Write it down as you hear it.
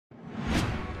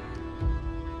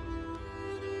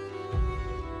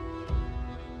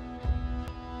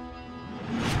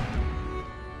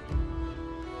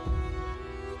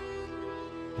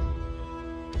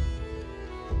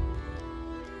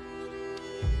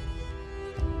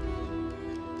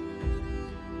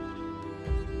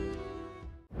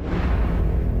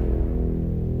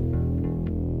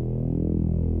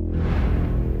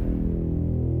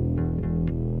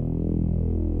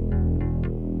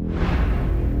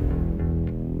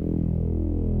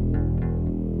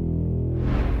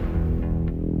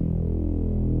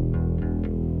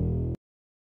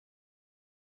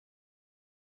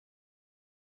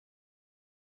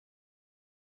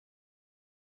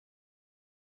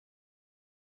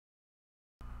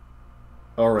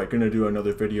Alright, going to do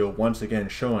another video once again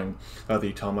showing how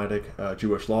the Talmudic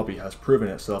Jewish lobby has proven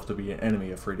itself to be an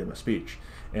enemy of freedom of speech,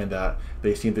 and that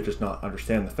they seem to just not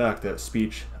understand the fact that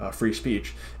free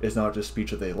speech is not just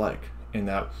speech that they like, and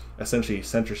that essentially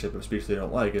censorship of speech they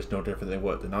don't like is no different than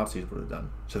what the Nazis would have done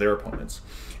to their opponents.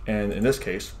 And in this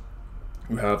case,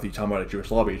 you have the Talmudic Jewish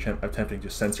lobby attempting to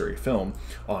censor a film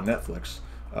on Netflix.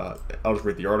 I'll just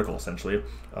read the article essentially.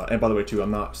 And by the way, too,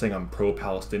 I'm not saying I'm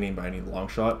pro-Palestinian by any long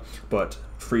shot, but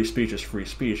free speech is free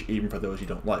speech even for those you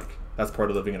don't like. That's part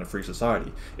of living in a free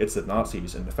society. It's the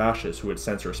Nazis and the fascists who would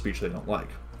censor a speech they don't like.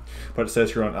 But it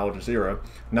says here on Al Jazeera,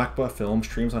 Nakba film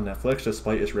streams on Netflix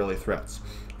despite Israeli threats.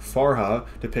 Farha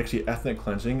depicts the ethnic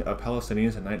cleansing of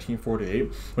Palestinians in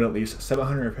 1948 when at least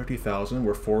 750,000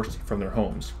 were forced from their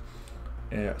homes.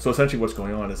 So essentially what's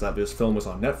going on is that this film was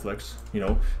on Netflix,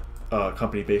 a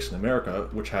company based in America,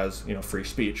 which has free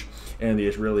speech, and the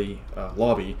Israeli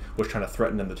lobby was trying to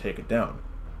threaten them to take it down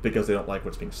because they don't like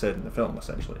what's being said in the film,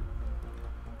 essentially.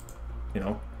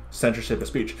 Censorship of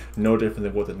speech, no different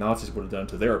than what the Nazis would have done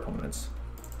to their opponents.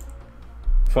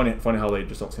 Funny how they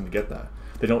just don't seem to get that.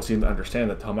 They don't seem to understand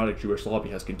that Talmudic Jewish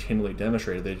lobby has continually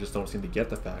demonstrated they just don't seem to get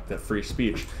the fact that free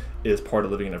speech is part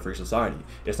of living in a free society.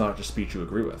 It's not just speech you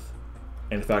agree with.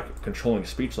 And in fact, controlling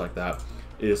speech like that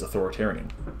is authoritarian,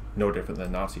 no different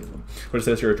than Nazism. But it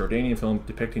says here, a Jordanian film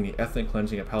depicting the ethnic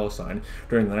cleansing of Palestine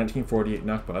during the 1948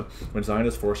 Nakba, when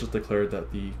Zionist forces declared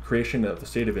that the creation of the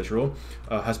State of Israel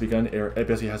has begun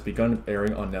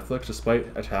airing on Netflix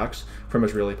despite attacks from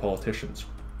Israeli politicians.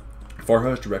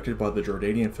 Farha is directed by the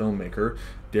Jordanian filmmaker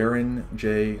Darren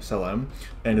J. Salem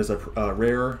and is a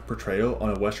rare portrayal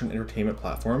on a Western entertainment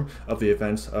platform of the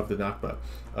events of the Nakba,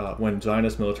 when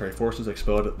Zionist military forces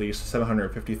expelled at least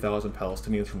 750,000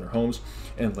 Palestinians from their homes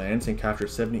and lands and captured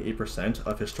 78%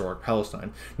 of historic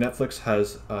Palestine. Netflix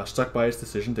has stuck by its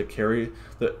decision to carry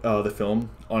the film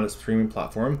on its streaming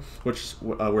platform,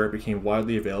 where it became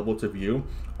widely available to view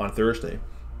on Thursday.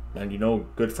 And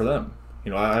good for them.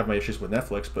 I have my issues with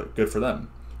Netflix, but good for them.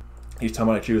 These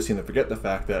Talmudic Jews seem to forget the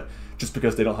fact that just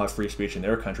because they don't have free speech in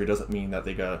their country doesn't mean that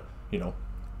they gotta,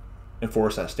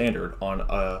 enforce that standard on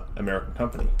an American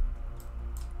company.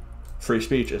 Free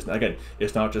speech is, again,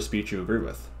 it's not just speech you agree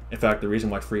with. In fact, the reason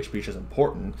why free speech is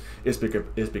important is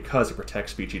because it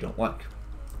protects speech you don't like.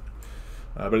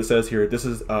 But it says here, this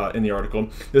is in the article,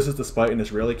 this is despite an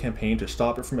Israeli campaign to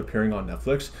stop it from appearing on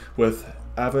Netflix, with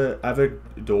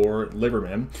Avigdor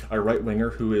Lieberman, a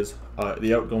right-winger who is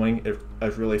the outgoing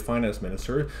Israeli finance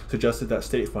minister, suggested that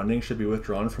state funding should be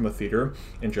withdrawn from a theater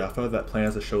in Jaffa that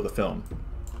plans to show the film.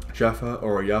 Jaffa,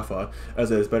 or Jaffa,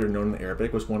 as it is better known in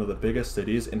Arabic, was one of the biggest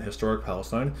cities in historic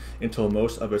Palestine until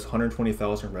most of its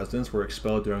 120,000 residents were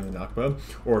expelled during the Nakba,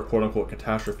 or quote-unquote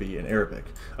catastrophe in Arabic.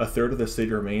 A third of the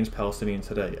city remains Palestinian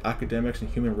today. Academics and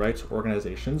human rights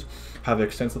organizations have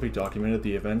extensively documented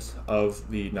the events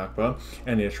of the Nakba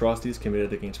and the atrocities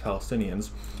committed against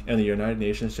Palestinians, and the United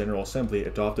Nations General Assembly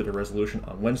adopted a resolution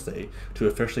on Wednesday to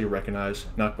officially recognize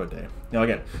Nakba Day. Now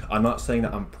again, I'm not saying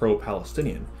that I'm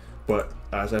pro-Palestinian, but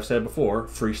as I've said before,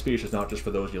 free speech is not just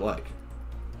for those you like.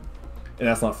 And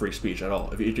that's not free speech at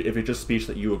all. If it's just speech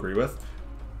that you agree with,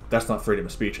 that's not freedom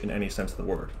of speech in any sense of the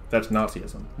word. That's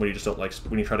Nazism, when you just don't like,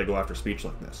 when you try to go after speech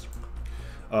like this.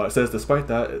 It says, despite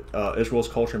that, Israel's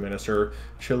culture minister,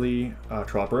 Chili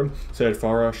Tropper, said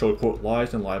Farah showed, quote,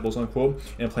 lies and libels, unquote,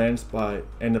 and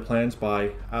the plans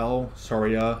by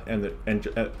Al-Saria and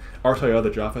Artaya, the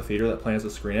Jaffa theater that plans to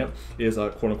screen it, is a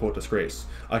quote-unquote disgrace.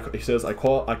 He says, I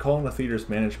call on the theater's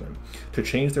management to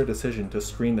change their decision to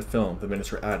screen the film, the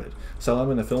minister added. Salam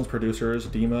and the film's producers,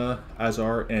 Dima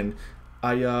Azar and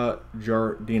Aya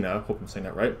Jardina, hope I'm saying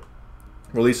that right,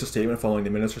 released a statement following the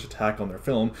minister's attack on their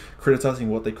film, criticizing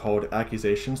what they called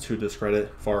accusations to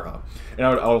discredit Farha. And I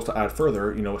would also add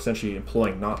further, essentially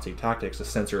employing Nazi tactics to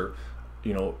censor,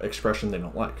 expression they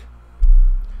don't like.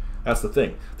 That's the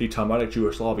thing. The Talmudic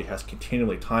Jewish lobby has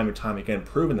continually, time and time again,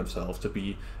 proven themselves to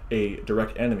be a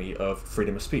direct enemy of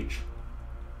freedom of speech.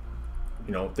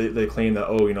 They claim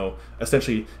that,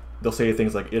 essentially, they'll say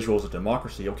things like Israel's a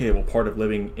democracy. Okay, well, part of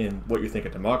living in what you think a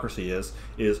democracy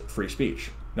is free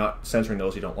speech, not censoring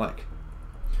those you don't like.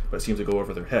 But it seems to go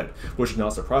over their head, which is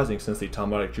not surprising since the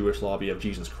Talmudic Jewish lobby of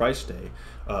Jesus Christ's day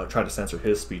tried to censor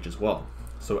his speech as well.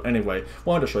 So anyway,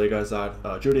 wanted to show you guys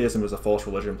that Judaism is a false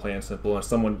religion, plain and simple, and if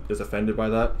someone is offended by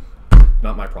that,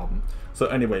 not my problem. So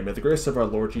anyway, may the grace of our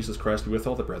Lord Jesus Christ be with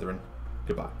all the brethren.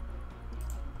 Goodbye.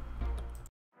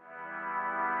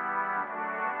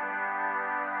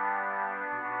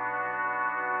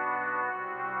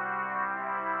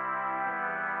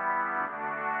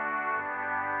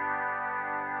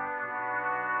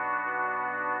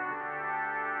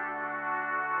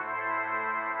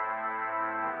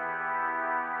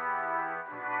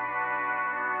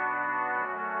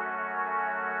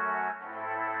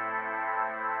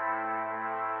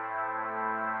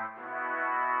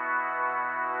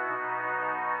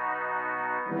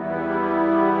 you.